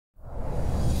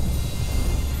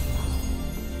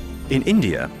In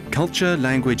India, culture,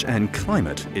 language and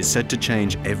climate is said to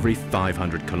change every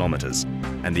 500 kilometers,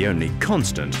 and the only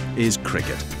constant is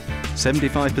cricket.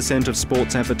 75% of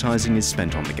sports advertising is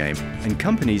spent on the game, and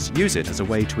companies use it as a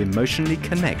way to emotionally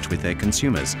connect with their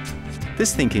consumers.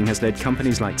 This thinking has led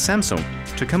companies like Samsung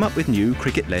to come up with new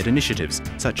cricket-led initiatives,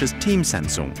 such as Team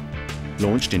Samsung.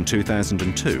 Launched in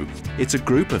 2002, it's a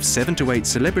group of 7 to 8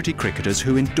 celebrity cricketers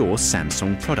who endorse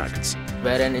Samsung products.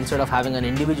 Wherein instead of having an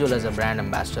individual as a brand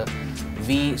ambassador,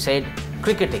 we said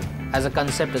cricketing as a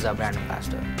concept is our brand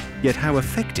ambassador. Yet how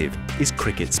effective is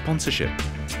cricket sponsorship?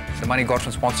 The money got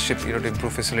from sponsorship, to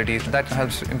improve facilities. That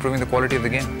helps improving the quality of the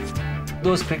game.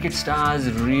 Those cricket stars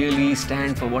really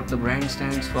stand for what the brand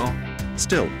stands for.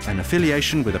 Still, an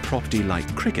affiliation with a property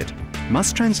like cricket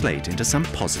must translate into some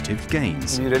positive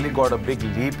gains. We really got a big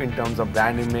leap in terms of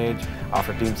brand image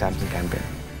after Team Samsung campaign.